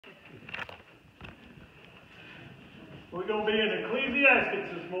We're going to be in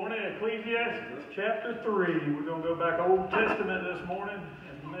Ecclesiastes this morning, Ecclesiastes chapter 3. We're going to go back Old Testament this morning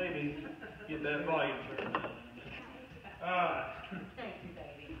and maybe get that volume turned up. Thank you,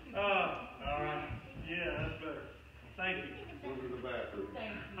 baby. All right. Yeah, that's better. Thank you. Go to the bathroom.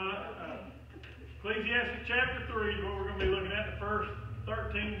 Thank you. Ecclesiastes chapter 3 is what we're going to be looking at, the first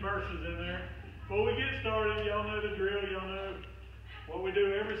 13 verses in there. Before we get started, y'all know the drill. Y'all know what we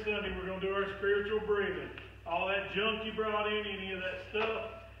do every Sunday. We're going to do our spiritual breathing. All that junk you brought in, any of that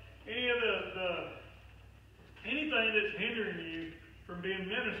stuff, any of anything that's hindering you from being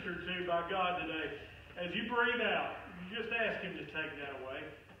ministered to by God today, as you breathe out, you just ask Him to take that away.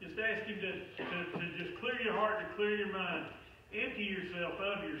 Just ask Him to just clear your heart, to clear your mind. Empty yourself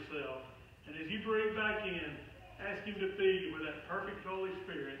of yourself. And as you breathe back in, ask Him to fill you with that perfect Holy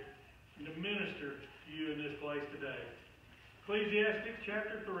Spirit and to minister to you in this place today. Ecclesiastes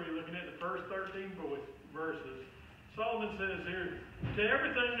chapter 3, looking at the first 13 verses. Solomon says here, to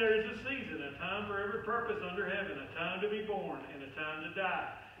everything there is a season, a time for every purpose under heaven, a time to be born and a time to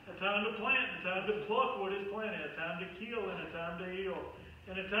die, a time to plant and a time to pluck what is planted, a time to kill and a time to heal,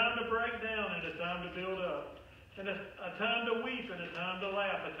 and a time to break down and a time to build up, and a time to weep and a time to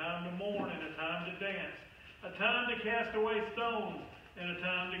laugh, a time to mourn and a time to dance, a time to cast away stones and a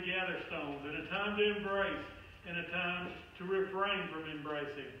time to gather stones, and a time to embrace and a time to refrain from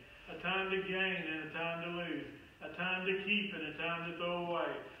embracing, a time to gain and a time to lose, a time to keep and a time to throw away,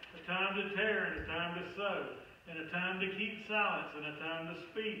 a time to tear and a time to sow, and a time to keep silence and a time to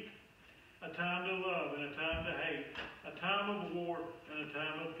speak, a time to love and a time to hate, a time of war and a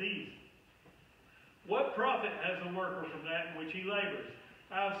time of peace. What profit has the worker from that in which he labors?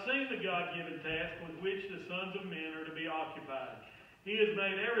 I have seen the God-given task with which the sons of men are to be occupied. He has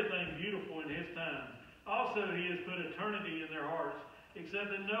made everything beautiful in His time. Also, He has put eternity in their hearts, except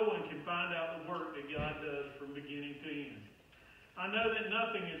that no one can find out the work that God does from beginning to end. I know that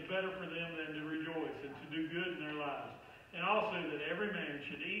nothing is better for them than to rejoice and to do good in their lives, and also that every man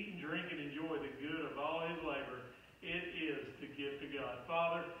should eat and drink and enjoy the good of all his labor. It is the gift of God.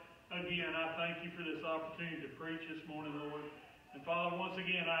 Father, again, I thank You for this opportunity to preach this morning, Lord. And Father, once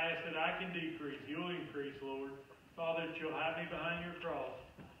again, I ask that I can decrease, You'll increase, Lord. Father, that You'll hide me behind Your cross.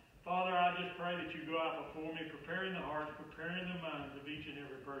 Father, I just pray that You go out before me, preparing the hearts, preparing the minds of each and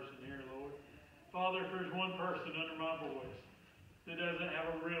every person here, Lord. Father, if there's one person under my voice that doesn't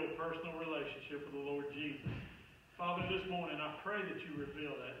have a real personal relationship with the Lord Jesus, Father, this morning I pray that You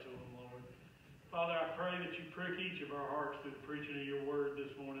reveal that to them, Lord. Father, I pray that You prick each of our hearts through the preaching of Your word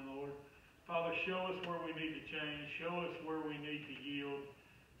this morning, Lord. Father, show us where we need to change. Show us where we need to yield.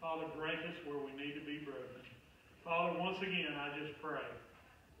 Father, break us where we need to be broken. Father, once again, I just pray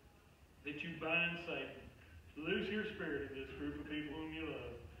that You bind Satan, loose Your spirit in this group of people whom You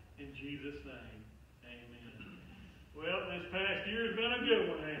love. In Jesus' name, amen. Well, this past year has been a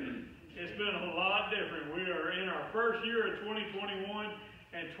good one, hasn't it? It's been a lot different. We are in our first year of 2021,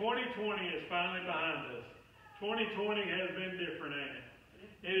 and 2020 is finally behind us. 2020 has been different, ain't it?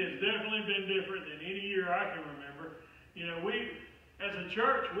 It has definitely been different than any year I can remember. You know, as a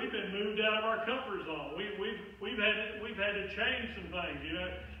church, we've been moved out of our comfort zone. We've had to change some things. You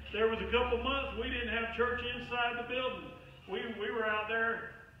know, there was a couple months we didn't have church inside the building. We were out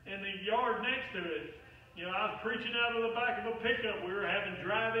there in the yard next to it. You know, I was preaching out of the back of a pickup. We were having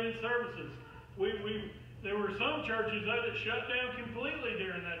drive-in services. There were some churches though that shut down completely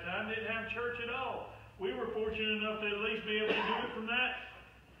during that time. Didn't have church at all. We were fortunate enough to at least be able to do it from that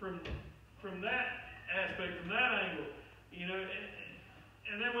aspect, from that angle. You know,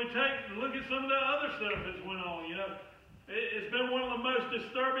 and then we look at some of the other stuff that's went on. You know, it's been one of the most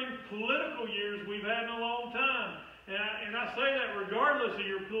disturbing political years we've had in a long time. And I say that regardless of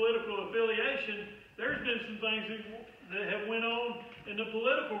your political affiliation, there's been some things that have went on in the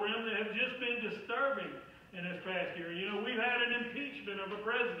political realm that have just been disturbing in this past year. You know, we've had an impeachment of a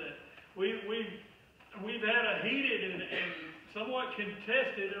president. We've had a heated and somewhat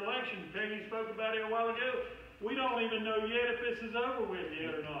contested election. Peggy spoke about it a while ago. We don't even know yet if this is over with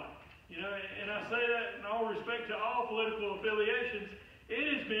yet or not. You know, and I say that in all respect to all political affiliations.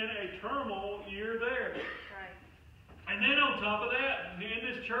 It has been a turmoil year there. Right. And then on top of that, in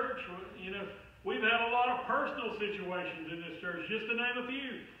this church, you know, we've had a lot of personal situations in this church, just to name a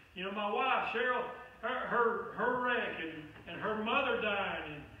few. You know, my wife, Cheryl, her wreck, and her mother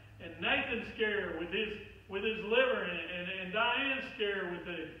dying, and Nathan's scare with his liver, and Diane's scare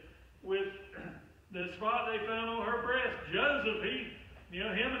with the spot they found on her breast. Joseph,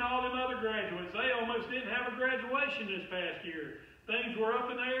 him and all them other graduates, they almost didn't have a graduation this past year. Things were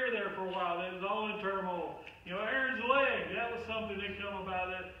up in the air there for a while. It was all in turmoil. You know, Aaron's leg, that was something that come about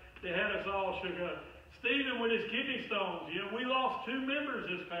that had us all shook up. Stephen with his kidney stones. You know, we lost 2 members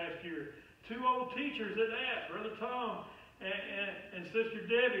this past year. 2 old teachers at that, Brother Tom and Sister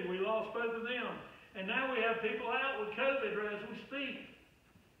Debbie. We lost both of them. And now we have people out with COVID as we speak.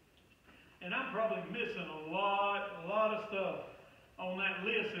 And I'm probably missing a lot of stuff on that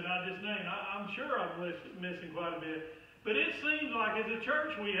list that I just named. I'm sure I'm missing quite a bit. But it seems like as a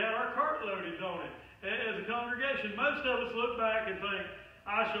church we had our cart loaded on it. As a congregation, most of us look back and think,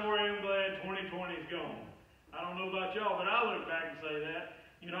 I sure am glad 2020 is gone. I don't know about y'all, but I look back and say that.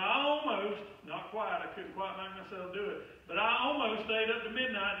 You know, I almost, not quite, I couldn't quite make myself do it, but I almost stayed up to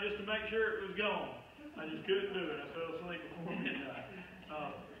midnight just to make sure it was gone. I just couldn't do it. I fell asleep before midnight.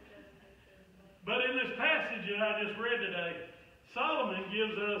 But in this passage that I just read today, Solomon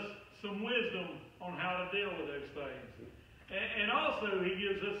gives us some wisdom on how to deal with those things. And also he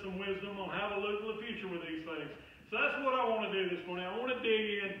gives us some wisdom on how to look to the future with these things. So that's what I want to do this morning. I want to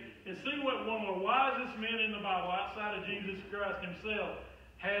dig in and see what one of the wisest men in the Bible outside of Jesus Christ himself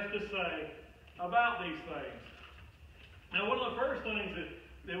has to say about these things. Now, one of the first things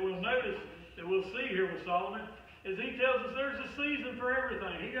that we'll notice, that we'll see here with Solomon, is he tells us there's a season for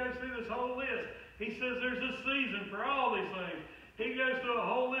everything. He goes through this whole list. He says there's a season for all these things. He goes through a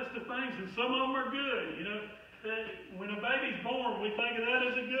whole list of things, and some of them are good. You know, when a baby's born, we think of that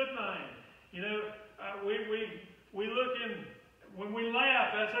as a good thing. You know, we look in, when we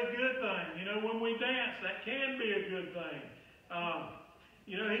laugh, that's a good thing. You know, when we dance, that can be a good thing.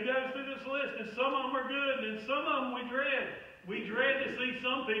 You know, he goes through this list, and some of them are good, and some of them we dread. We dread to see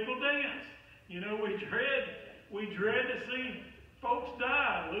some people dance. You know, we dread to see folks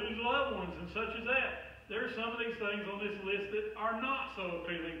die, lose loved ones, and such as that. There are some of these things on this list that are not so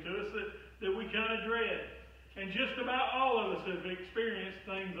appealing to us that we kind of dread. And just about all of us have experienced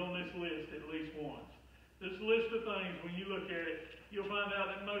things on this list at least once. This list of things, when you look at it, you'll find out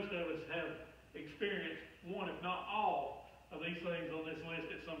that most of us have experienced one, if not all, of these things on this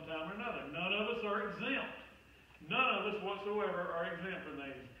list at some time or another. None of us are exempt. None of us whatsoever are exempt from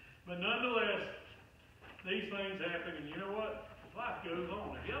these. But nonetheless, these things happen, and you know what? Life goes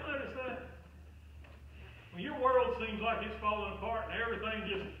on. Have y'all noticed that? When your world seems like it's falling apart and everything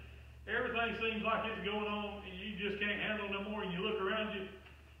seems like it's going on, and you just can't handle no more, and you look around you,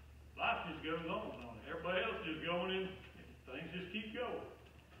 life just goes on. Everybody else just going in, things just keep going.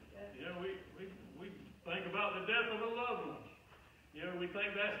 You know, we think about the death of a loved one. You know, we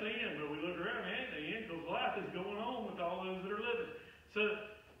think that's the end, but we look around, it ain't the end, because life is going on with all those that are living. So,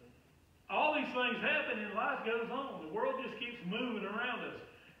 all these things happen and life goes on. The world just keeps moving around us.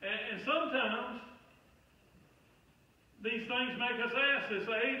 And sometimes, these things make us ask this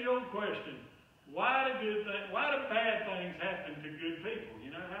age-old question. Why do bad things happen to good people?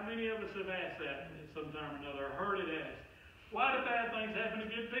 You know, how many of us have asked that at some time or another, or heard it asked? Why do bad things happen to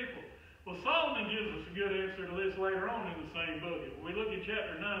good people? Well, Solomon gives us a good answer to this later on in the same book. If we look at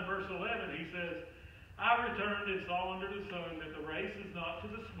chapter 9, verse 11, he says, I returned and saw under the sun that the race is not to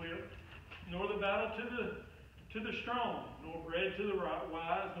the swift, nor the battle to the strong, nor bread to the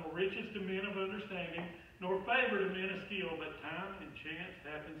wise, nor riches to men of understanding, nor favor to men of skill, but time and chance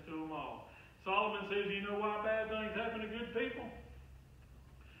happens to them all. Solomon says, you know why bad things happen to good people?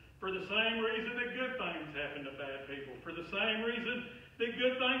 For the same reason that good things happen to bad people. For the same reason that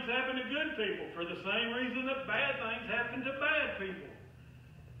good things happen to good people. For the same reason that bad things happen to bad people.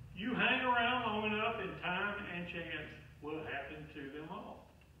 You hang around long enough and time and chance will happen to them all.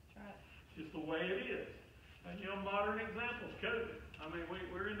 That's right. It's just the way it is. And you know, modern examples, COVID. I mean,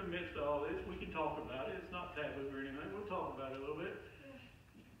 we're in the midst of all this. We can talk about it. It's not taboo or anything. We'll talk about it a little bit.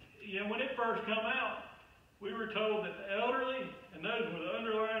 You know, when it first come out, we were told that the elderly and those with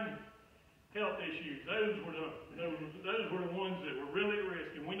underlying health issues, those were the ones that were really at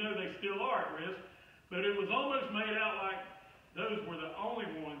risk. And we know they still are at risk, but it was almost made out like those were the only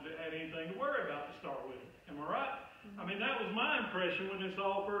ones that had anything to worry about to start with. Am I right? Mm-hmm. I mean, that was my impression when this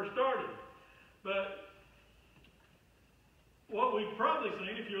all first started. But what we've probably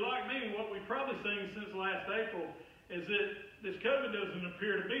seen, if you're like me, what we've probably seen since last April is that this COVID doesn't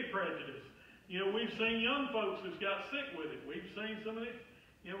appear to be prejudiced. You know, we've seen young folks that's got sick with it. We've seen some of it.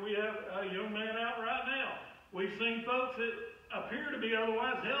 You know, we have a young man out right now. We've seen folks that appear to be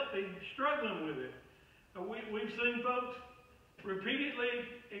otherwise healthy struggling with it. We've seen folks repeatedly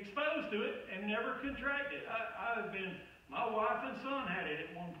exposed to it and never contracted. My wife and son had it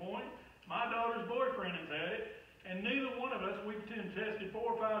at one point. My daughter's boyfriend has had it. And neither one of us, we've been tested 4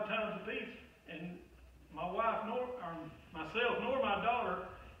 or 5 times apiece. And my wife, myself, nor my daughter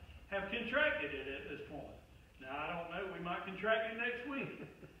have contracted it at this point. Now, I don't know, we might contract it next week.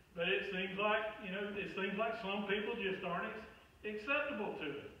 But it seems like, you know, some people just aren't acceptable to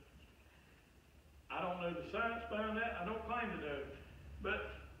it. I I don't know the science behind that. I don't claim to know.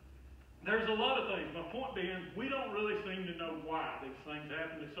 But there's a lot of things. My point being, we don't really seem to know why these things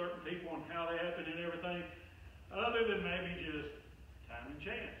happen to certain people and how they happen and everything, other than maybe just time and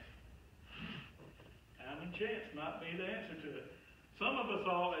chance. Time and chance might be the answer to it. Some of us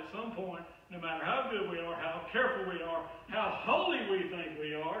all, at some point, no matter how good we are, how careful we are, how holy we think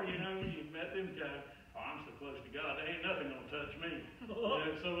we are, you know, you met them guys, oh, I'm so close to God, there ain't nothing going to touch me.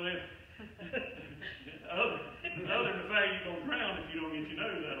 So then, other than the fact you're going to drown if you don't get your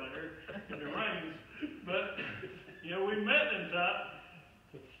nose out of there, if it rains. But, you know, we met them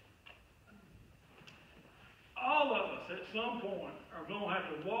type. All of us, at some point, are going to have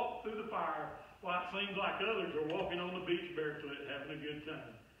to walk through the fire while it seems like others are walking on the beach barefoot having a good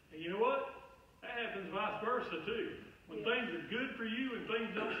time. And you know what? That happens vice versa, too. When things are good for you and things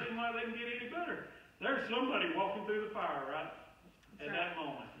don't seem like they can get any better, there's somebody walking through the fire, right? At that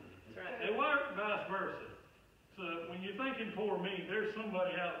moment. That's right. They work vice versa. So when you're thinking poor me, there's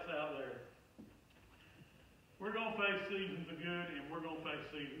somebody else out there. We're going to face seasons of good and we're going to face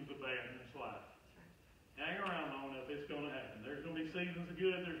seasons of bad in this life. Hang around long enough, it's going to happen. There's going to be seasons of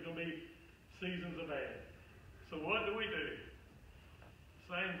good, there's going to be seasons of bad. So what do?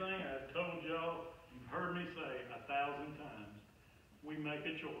 Same thing I've told y'all, you've heard me say 1,000 times. We make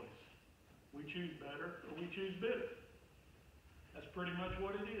a choice. We choose better or we choose bitter. That's pretty much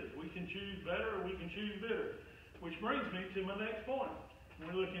what it is. We can choose better or we can choose bitter. Which brings me to my next point.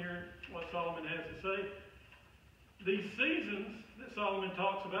 When we look here at what Solomon has to say, these seasons that Solomon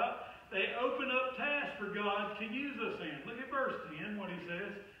talks about, they open up tasks for God to use us in. Look at verse 10, what he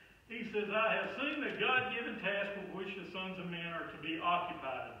says. He says, I have seen the God-given task with which the sons of men are to be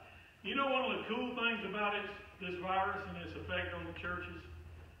occupied. You know one of the cool things about this virus and its effect on the churches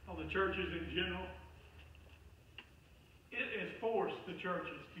in general? It has forced the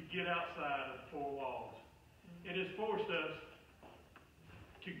churches to get outside of the four walls. It has forced us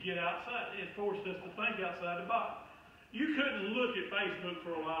to get outside. It forced us to think outside the box. You couldn't look at Facebook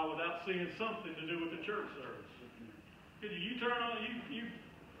for a while without seeing something to do with the church service. Could you? You turn on, you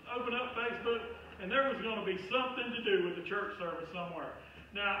open up Facebook, and there was going to be something to do with the church service somewhere.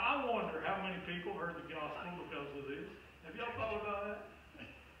 Now, I wonder how many people heard the gospel because of this. Have y'all thought about that?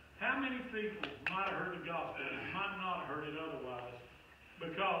 How many people might have heard the gospel and might not have heard it otherwise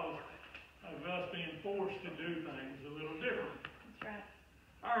because of us being forced to do things a little different? That's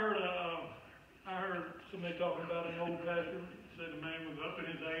right. I heard somebody talking about an old pastor. Said the man was up in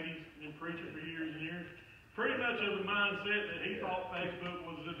his 80s and preaching for years and years. Pretty much of the mindset that he thought Facebook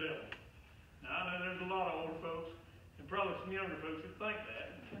was the devil. Now, I know there's a lot of older folks and probably some younger folks that think that.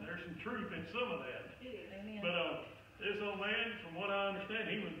 And there's some truth in some of that. Amen. But this old man, from what I understand,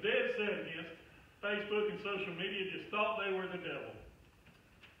 he was dead set against Facebook and social media, just thought they were the devil.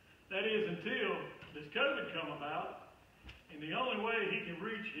 That is until this COVID come about, and the only way he can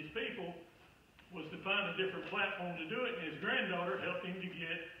reach his people was to find a different platform to do it, and his granddaughter helped him to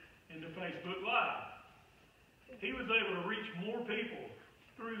get into Facebook Live. He was able to reach more people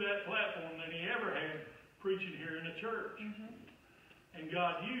through that platform than he ever had preaching here in the church. Mm-hmm. And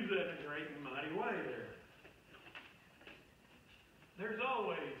God used that in a great and mighty way there. There's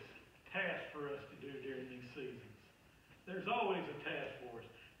always tasks for us to do during these seasons. There's always a task for us.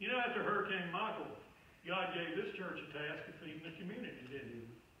 You know, after Hurricane Michael, God gave this church a task of feeding the community, didn't he?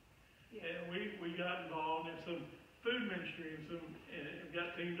 Yeah. And we got involved in some food ministry and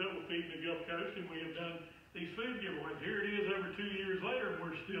got teamed up with Feeding the Gulf Coast, and we have done these food giveaways. Here it is over 2 years later, and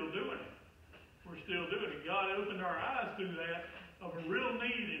we're still doing it. We're still doing it. God opened our eyes through that of a real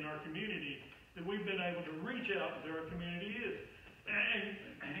need in our community that we've been able to reach out to our community is.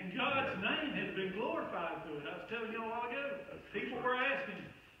 And God's name has been glorified through it. I was telling you a while ago, people were asking,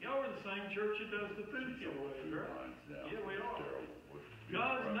 y'all are the same church that does the food giveaways, right? Yeah, we are.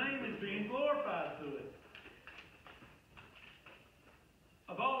 God's name is being glorified through it.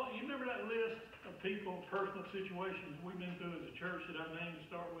 You remember that list of people, personal situations we've been through as a church that I named to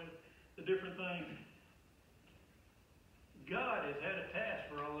start with, the different things? God has had a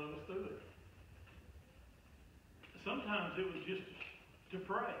task for all of us through it. Sometimes it was just to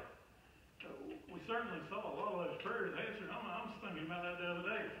pray. We certainly saw a lot of those prayers answered. I'm thinking about that the other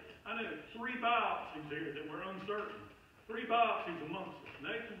day. I knew 3 biopsies here that were uncertain. 3 biopsies amongst us.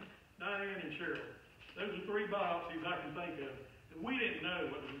 Nathan, Diane, and Cheryl. Those are 3 biopsies I can think of. We didn't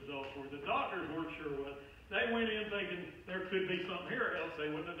know what the results were. The doctors weren't sure what. They went in thinking there could be something here, else they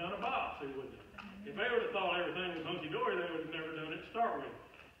wouldn't have done a biopsy, would they? If they would have thought everything was hunky-dory, they would have never done it to start with.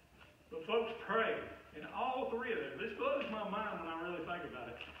 But folks prayed. And all 3 of them, this blows my mind when I really think about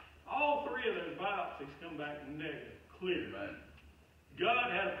it. All 3 of those biopsies come back negative, clear. Right.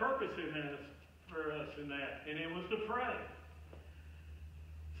 God had a purpose in this for us in that, and it was to pray.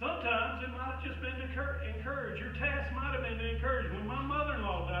 Sometimes it might have just been to encourage. Your task might have been to encourage. When my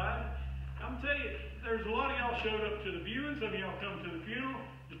mother-in-law died, I'm telling you, there's a lot of y'all showed up to the viewing. Some of y'all come to the funeral.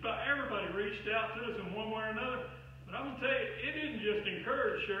 Just about everybody reached out to us in one way or another. But I'm going to tell you, it didn't just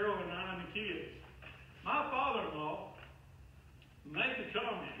encourage Cheryl and I and the kids. My father-in-law made the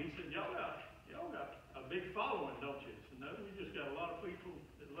comment. He said, y'all got a big following, don't you? I said, no, we just got a lot of people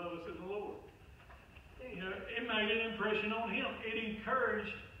that love us in the Lord. You know, it made an impression on him. It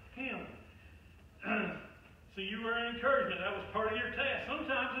encouraged him. So you were an encouragement. That was part of your task.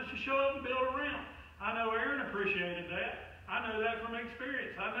 Sometimes it's to show up and build around. I know Aaron appreciated that. I know that from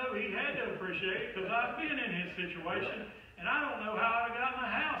experience. I know he had to appreciate it because I've been in his situation, and I don't know how I'd have gotten a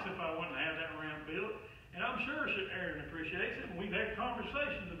house if I wouldn't have that ramp built. And I'm sure Aaron appreciates it, and we've had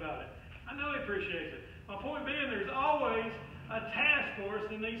conversations about it. I know he appreciates it. My point being, there's always a task for us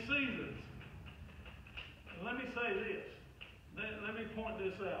in these seasons. And let me say this. Let me point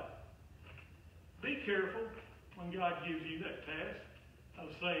this out. Be careful when God gives you that task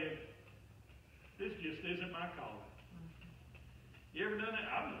of saying, this just isn't my calling. You ever done that?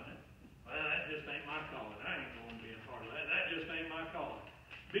 I've done it. Well, that just ain't my calling. I ain't going to be a part of that. That just ain't my calling.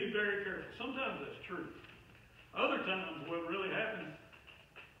 Be very careful. Sometimes that's true. Other times what really happens,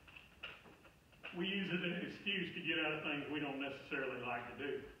 we use it as an excuse to get out of things we don't necessarily like to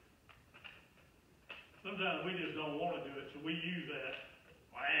do. Sometimes we just don't want to do it, so we use that,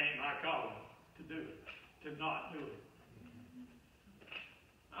 well, it ain't my calling to do it, to not do it.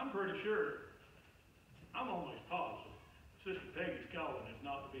 I'm pretty sure, I'm almost positive, Sister Peggy's calling is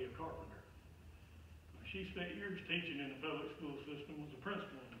not to be a carpenter. She spent years teaching in the public school system, was a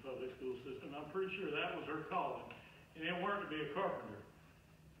principal in the public school system. I'm pretty sure that was her calling. And it weren't to be a carpenter.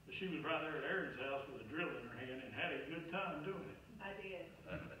 But she was right there at Aaron's house with a drill in her hand and had a good time doing it. I did.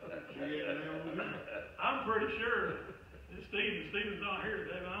 I'm pretty sure that Stephen's not here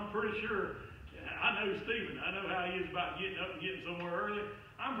today, but I'm pretty sure, I know Stephen. I know how he is about getting up and getting somewhere early.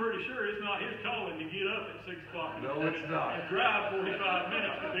 I'm pretty sure it's not his calling to get up at 6 o'clock in the morning and drive 45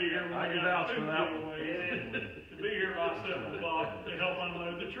 minutes to be here when we got two giveaways, to be here by 7 o'clock to help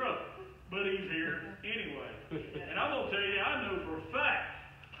unload the truck. But he's here anyway. And I'm going to tell you, I know for a fact,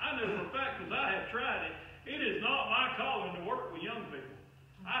 because I have tried it, it is not my calling to work with young people.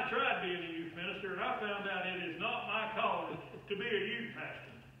 I tried being a youth minister, and I found out it is not my calling to be a youth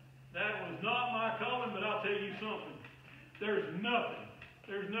pastor. That was not my calling, but I'll tell you something. There's nothing.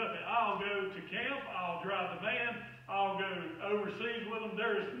 I'll go to camp. I'll drive the van. I'll go overseas with them.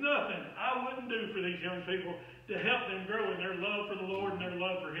 There is nothing I wouldn't do for these young people to help them grow in their love for the Lord and their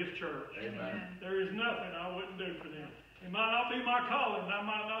love for His church. Amen. There is nothing I wouldn't do for them. It might not be my calling. I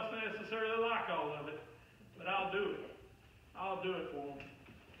might not necessarily like all of it, but I'll do it. I'll do it for them.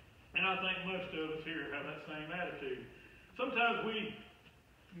 And I think most of us here have that same attitude. Sometimes we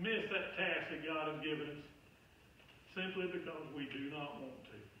miss that task that God has given us simply because we do not want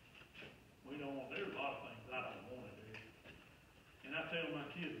to. We don't want to. There's a lot of things I don't want to do. And I tell my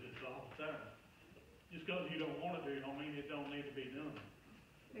kids this all the time. Just because you don't want to do it don't mean it don't need to be done.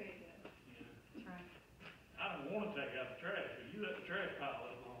 Very good. You know? That's right. I don't want to take out the trash, but you let the trash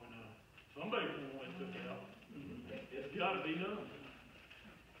pile up long enough. Somebody's going to want to took it out. It's got to be done.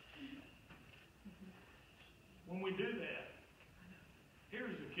 When we do that,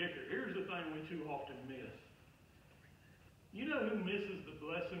 here's the kicker. Here's the thing we too often miss. You know who misses the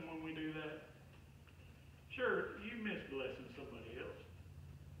blessing when we do that? Sure, you miss blessing somebody else.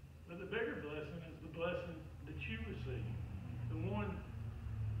 But the bigger blessing is the blessing that you receive. The one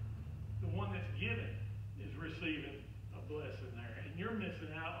that's given is receiving a blessing there. And you're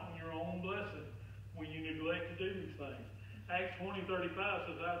missing out on your own blessing when you neglect to do these things. Acts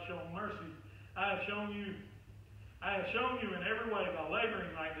 20:35 says, I have shown mercy. I have shown you in every way by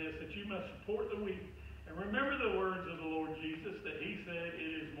laboring like this that you must support the weak. And remember the words of the Lord Jesus that He said,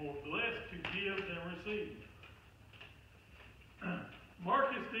 it is more blessed to give than receive.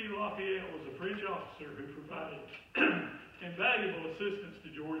 Marcus D. Lafayette was a French officer who provided invaluable assistance to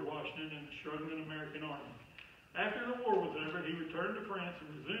George Washington and the struggling American army. After the war was over, he returned to France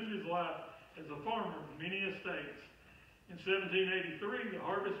and resumed his life as a farmer with many estates. In 1783, the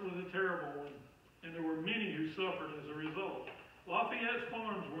harvest was a terrible one, and there were many who suffered as a result. Lafayette's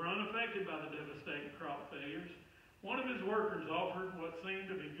farms were unaffected by the devastating crop failures. One of his workers offered what seemed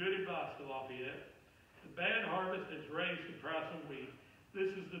to be good advice to Lafayette. The bad harvest has raised the price of wheat. This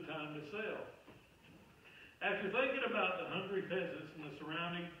is the time to sell. After thinking about the hungry peasants in the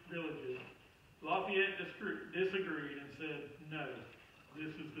surrounding villages, Lafayette disagreed and said, no,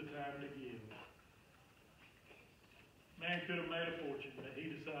 this is the time to give. Man could have made a fortune, but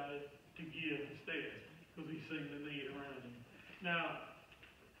he decided to give give instead, because he's seen the need around him. Now,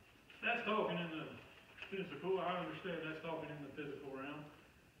 that's talking in the physical. I understand that's talking in the physical realm.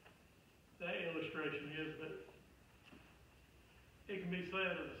 That illustration is, but it can be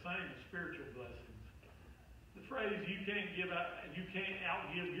said of the same as spiritual blessings. The phrase, you can't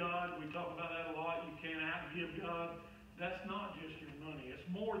outgive God, we talk about that a lot, you can't outgive God. That's not just your money. It's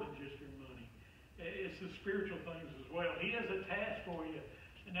more than just your money. It's the spiritual things as well. He has a task for you.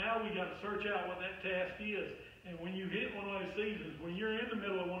 And now we got to search out what that task is. And when you hit one of those seasons, when you're in the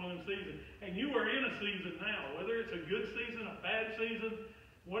middle of one of those seasons, and you are in a season now, whether it's a good season, a bad season,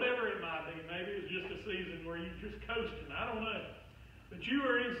 whatever it might be, maybe it's just a season where you're just coasting, I don't know. But you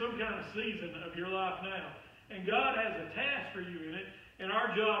are in some kind of season of your life now. And God has a task for you in it. And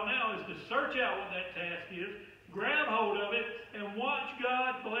our job now is to search out what that task is, grab hold of it, and watch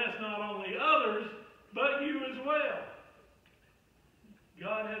God bless not only others, but you as well.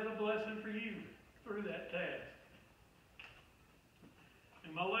 God has a blessing for you through that task.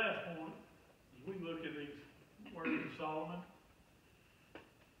 And my last point, as we look at these words of Solomon,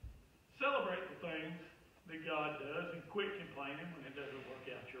 celebrate the things that God does and quit complaining when it doesn't work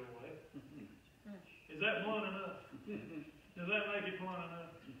out your way. Is that blunt enough? Does that make it blunt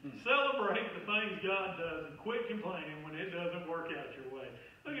enough? Celebrate the things God does and quit complaining when it doesn't work out your way.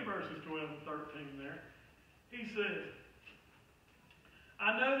 Look at verses 12 and 13 there. He says,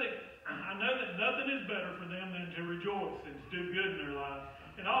 I know that nothing is better for them than to rejoice and to do good in their lives,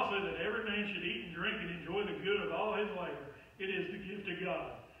 and also that every man should eat and drink and enjoy the good of all his labor. It is the gift of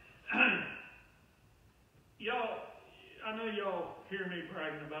God. Y'all, I know y'all hear me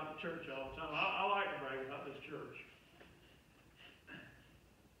bragging about the church all the time. I like to brag about this church.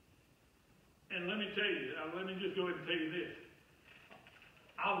 And let me just go ahead and tell you this.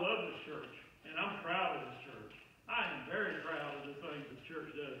 I love this church, and I'm proud of this church. I am very proud of the things the church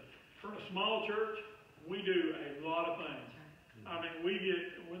does. For a small church, we do a lot of things. I mean,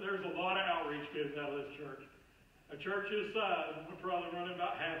 there's a lot of outreach goes out of this church. A church this size, we're probably running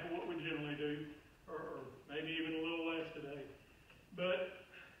about half of what we generally do, or maybe even a little less today. But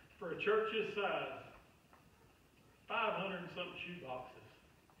for a church this size, 500 and something shoe boxes.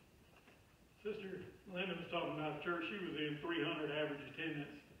 Sister Linda was talking about a church she was in, 300 average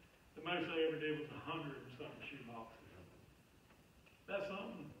attendance. The most they ever did was 100 and something shoe boxes. That's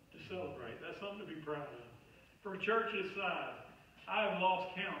something to celebrate. That's something to be proud of. For a church this size, I have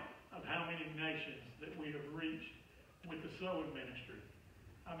lost count of how many nations that we have reached with the sewing ministry.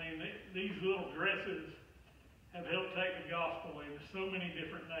 I mean, these little dresses have helped take the gospel into so many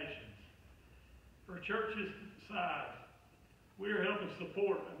different nations. For a church this size, we are helping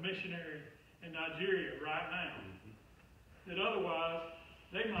support a missionary in Nigeria right now that otherwise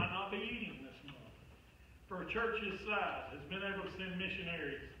they might not be eating this month. For a church this size has been able to send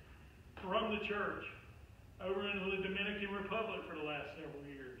missionaries from the church over into the Dominican Republic for the last several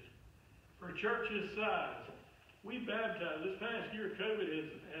years. For a church this size, we baptized. This past year, COVID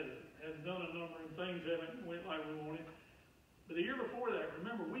has done a number of things that haven't went like we wanted. But the year before that,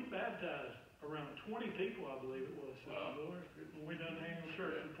 remember, we baptized around 20 people, I believe it was, when we done the annual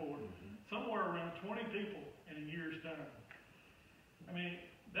church report. Somewhere around 20 people in a year's time. I mean,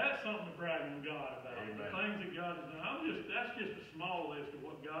 that's something to brag on God about. Amen. The things that God has done. That's just a small list of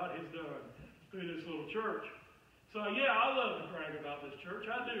what God has done through this little church. So yeah, I love to brag about this church.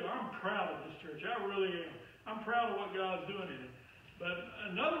 I do. I'm proud of this church. I really am. I'm proud of what God's doing in it. But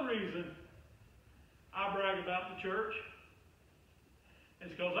another reason I brag about the church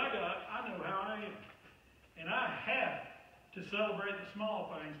is because I know how I am. And I have to celebrate the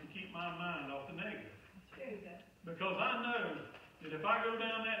small things to keep my mind off the negative. Because I know that if I go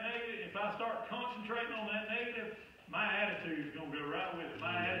down that negative, if I start concentrating on that negative, my attitude is going to go right with it.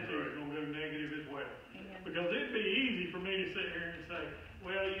 My attitude is going to go negative as well. Amen. Because it'd be easy for me to sit here and say,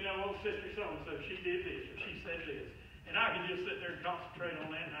 well, you know, sister so-and-so, she did this, or she said this. And I can just sit there and concentrate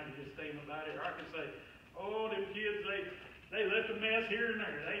on that, and I can just stay about it. Or I can say, oh, them kids, they left a mess here and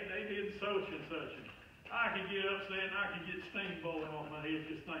there. They did such and such. And I could get upset, and I could get steam blowing off my head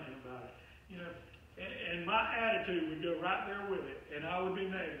just thinking about it. You know, and my attitude would go right there with it, and I would be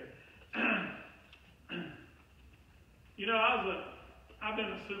negative. You know, I've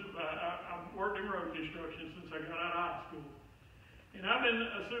been a supervisor. I've worked in road construction since I got out of high school. And I've been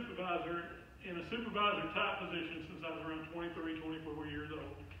a supervisor in a supervisor type position since I was around 23, 24 years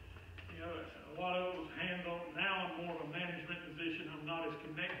old. You know, a lot of it was hands-on. Now I'm more of a management position. I'm not as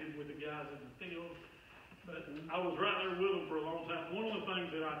connected with the guys in the field. But I was right there with them for a long time. One of the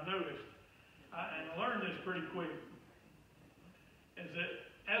things that I noticed, and I learned this pretty quick, is that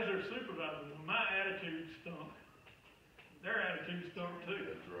as their supervisor, when my attitude stunk, their attitude stunk too.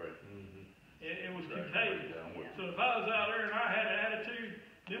 That's right. contagious. So if I was out there and I had an attitude,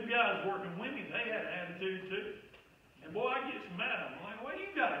 them guys working with me, they had an attitude too. And boy, I get some mad at them. I'm like, well,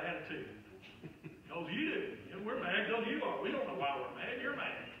 you got an attitude. Because you do. We're mad because you are. We don't know why we're mad. You're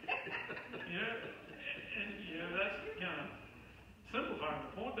mad. And that's kind of simplifying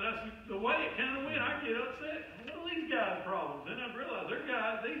the point, but that's the way it kind of went. I get upset. What are these guys' problems? Then I realize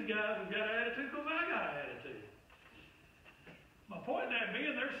these guys have got an attitude because I got an attitude. My point in that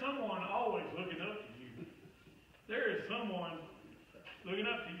being, there's someone always looking up to you. There is someone looking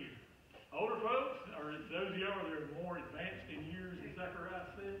up to you. Older folks, or those of y'all that are more advanced in years, as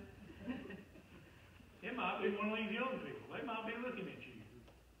Zachariah said, it might be one of these young people. They might be looking at you.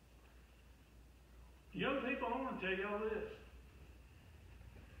 Young people, I want to tell y'all this.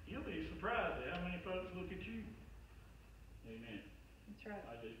 You'll be surprised at how many folks look at you. Amen. That's right.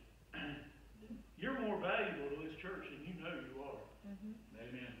 I do. You're more valuable to this church than you know you are. Mm-hmm.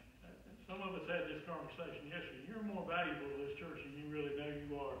 Amen. Some of us had this conversation yesterday. You're more valuable to this church than you really know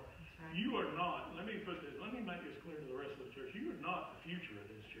you are. Right. You are not, let me make this clear to the rest of the church. You are not the future of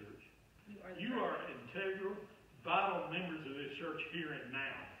this church. You are integral, vital members of this church here and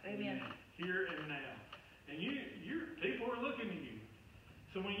now. Amen. Here and now. And people are looking at you.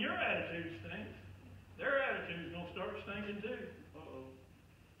 So when your attitude stinks, their attitude's going to start stinking too. Uh-oh.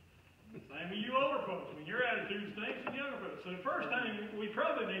 Same with you older folks. When your attitude stinks, and younger folks. So the first thing we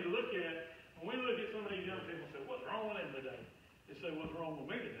probably need to look at, when we look at some of these young people and say, what's wrong with them today? They say, what's wrong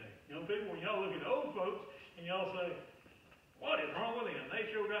with me today? Young people, when y'all look at the old folks, and y'all say, what is wrong with them?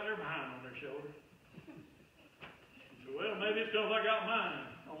 They sure got their behind on their shoulder. So, well, maybe it's because I got mine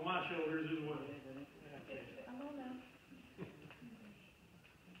on my shoulders as well. I don't know.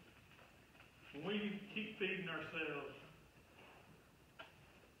 When we keep feeding ourselves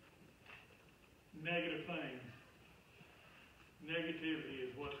negative things, negativity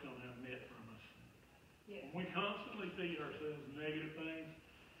is what's going to emit from us. Yeah. When we constantly feed ourselves negative things,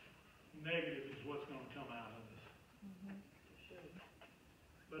 negative is what's going to come out of us. Mm-hmm.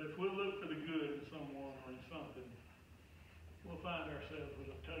 But if we'll look for the good in someone or in something, we'll find ourselves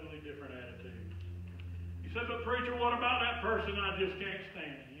with a totally different attitude. You said, but preacher, what about that person I just can't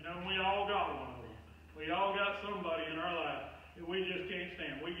stand? You know, we all got one of them. We all got somebody in our life that we just can't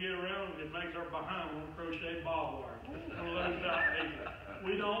stand. We get around and it makes our behind one crochet barbed wire. One of those type people.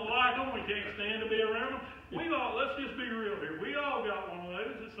 We don't like them. We can't stand to be around them. Let's just be real here. We all got one of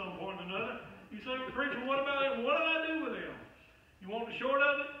those at some point or another. You say, well, preacher, what about them? What did I do with them? You want the short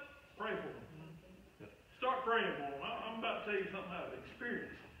of it? Pray for them. Start praying for them. I'm about to tell you something out of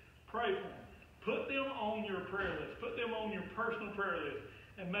experience. Pray for them. Put them on your prayer list. Put them on your personal prayer list.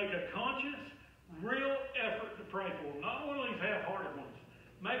 And make a conscious, real effort to pray for them. Not one of these half-hearted ones.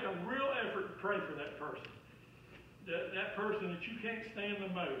 Make a real effort to pray for that person. That person that you can't stand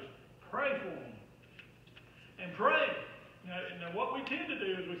the most. Pray for them. And pray. Now what we tend to do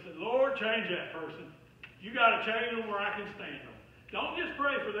is we say, Lord, change that person. You got to change them where I can stand them. Don't just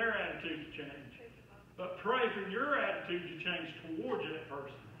pray for their attitude to change, but pray for your attitude to change towards that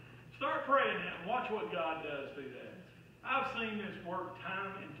person. Start praying that and watch what God does through that. I've seen this work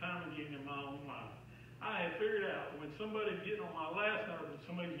time and time again in my own life. I have figured out when somebody's getting on my last nerve, when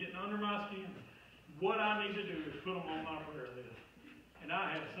somebody's getting under my skin, what I need to do is put them on my prayer list. And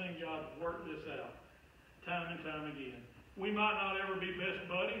I have seen God work this out time and time again. We might not ever be best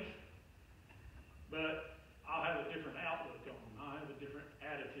buddies, but I'll have a different outlook on them. I'll have a different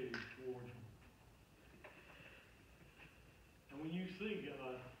attitude towards them. And when you see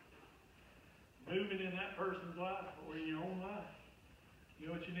God moving in that person's life or in your own life, you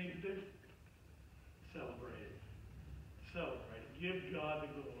know what you need to do? Celebrate it. Celebrate it. Give God the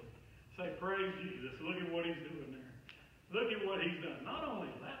glory. Say, praise Jesus. Look at what he's doing there. Look at what he's done. Not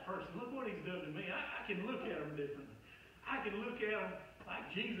only that person, look what he's done to me. I can look at him differently. I can look at him like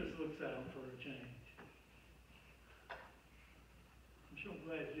Jesus looks at him for a change. I'm sure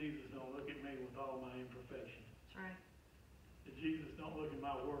glad Jesus don't look at me with all my imperfections. That's right. That Jesus don't look at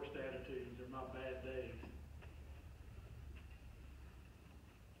my worst attitudes or my bad days.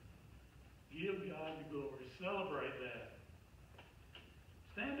 Give God the glory. Celebrate that.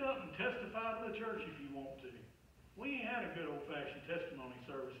 Stand up and testify to the church if you want to. We ain't had a good old-fashioned testimony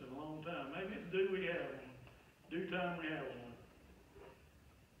service in a long time. Maybe it's due we have one. Due time we have one.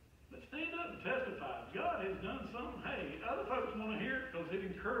 But stand up and testify. God has done something. Hey, other folks want to hear it because it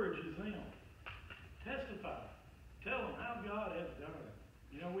encourages them. Testify. Tell them how God has done it.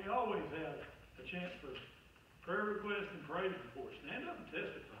 You know, we always have a chance for prayer requests and praise reports. Stand up and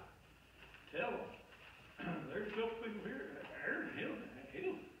testify. Tell them. There's a couple people here.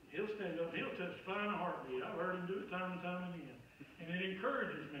 He'll stand up. He'll testify in a heartbeat. I've heard him do it time and time again. And it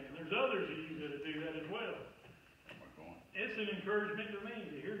encourages me. And there's others of you that do that as well. It's an encouragement to me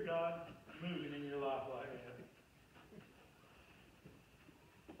to hear God moving in your life like that.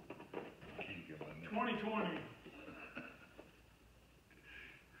 2020.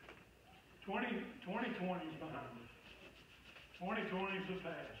 2020 is behind us. 2020 is the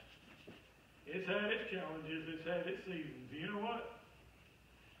past. It's had its challenges, it's had its seasons. You know what?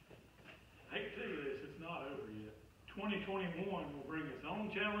 I hate to tell you this, it's not over yet. 2021 will bring its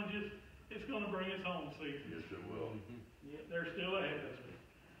own challenges. It's going to bring its own seasons. Yes, it will. Yeah, they're still ahead of us.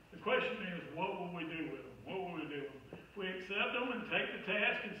 The question is, what will we do with them? What will we do with them? We accept them and take the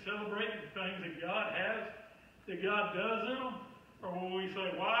task and celebrate the things that God has, that God does in them? Or will we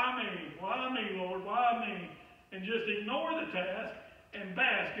say, why me? Why me, Lord? Why me? And just ignore the task and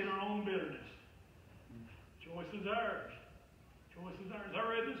bask in our own bitterness? Choice is ours. Choice is ours. I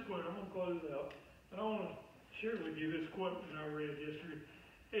read this quote. I'm going to close out. And I want to share with you this quote that I read yesterday.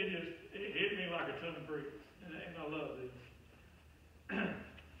 It hit me like a ton of bricks. And I love this.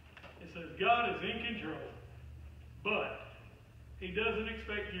 It says, God is in control, but He doesn't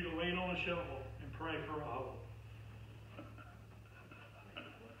expect you to lean on a shovel and pray for a hole.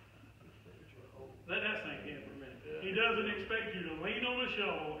 Let that sink in for a minute. He doesn't expect you to lean on a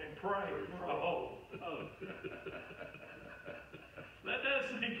shovel and pray for a hole. Let that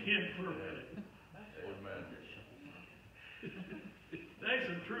sink in for a minute. There's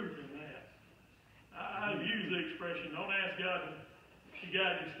some truth in that. I've used the expression, don't ask God to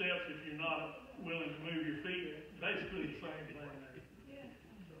guide your steps if you're not willing to move your feet. Basically the same thing there.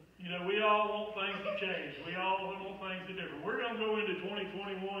 You know, we all want things to change. We all want things to different. We're going to go into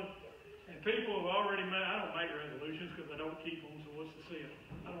 2021, and people have already made, I don't make resolutions because I don't keep them, so what's the sin?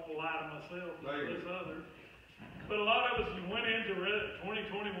 I don't lie to myself or this others. But a lot of us went into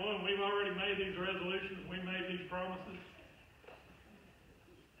 2021, we've already made these resolutions, we made these promises.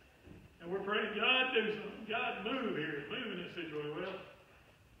 And we're praying, God, do something. God, move here. Move in this situation. Well,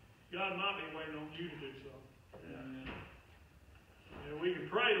 God might be waiting on you to do something. Yeah. We can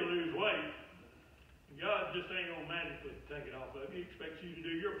pray to lose weight. And God just ain't going to magically take it off of you. He expects you to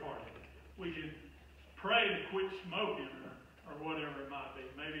do your part. We can pray to quit smoking or whatever it might be.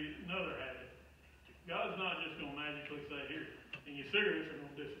 Maybe another habit. God's not just going to magically say, here, and your cigarettes are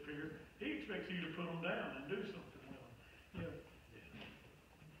going to disappear. He expects you to put them down and do something with them. Yeah.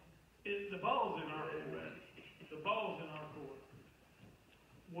 The ball's in our court. The ball's in our court.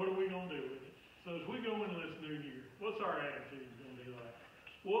 What are we going to do with it? So as we go into this new year, what's our attitude going to be like?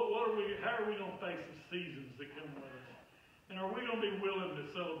 How are we going to face the seasons that come with us? And are we going to be willing to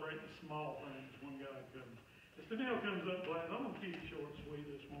celebrate the small things when God comes? If Danelle comes up and plays, I'm going to keep it short and sweet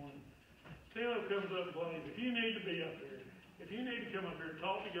this morning. Danelle comes up and plays. If you need to be up there, if you need to come up here and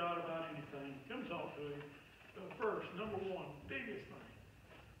talk to God about anything, come talk to Him. But first, number one, biggest thing.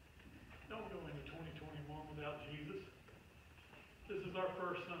 Don't go into 2021 without Jesus. This is our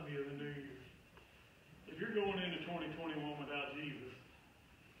first Sunday of the new year. If you're going into 2021 without Jesus,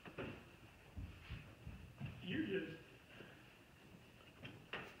 you're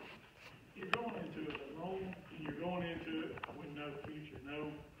going into it alone, and you're going into it with no future.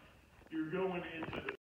 You're going into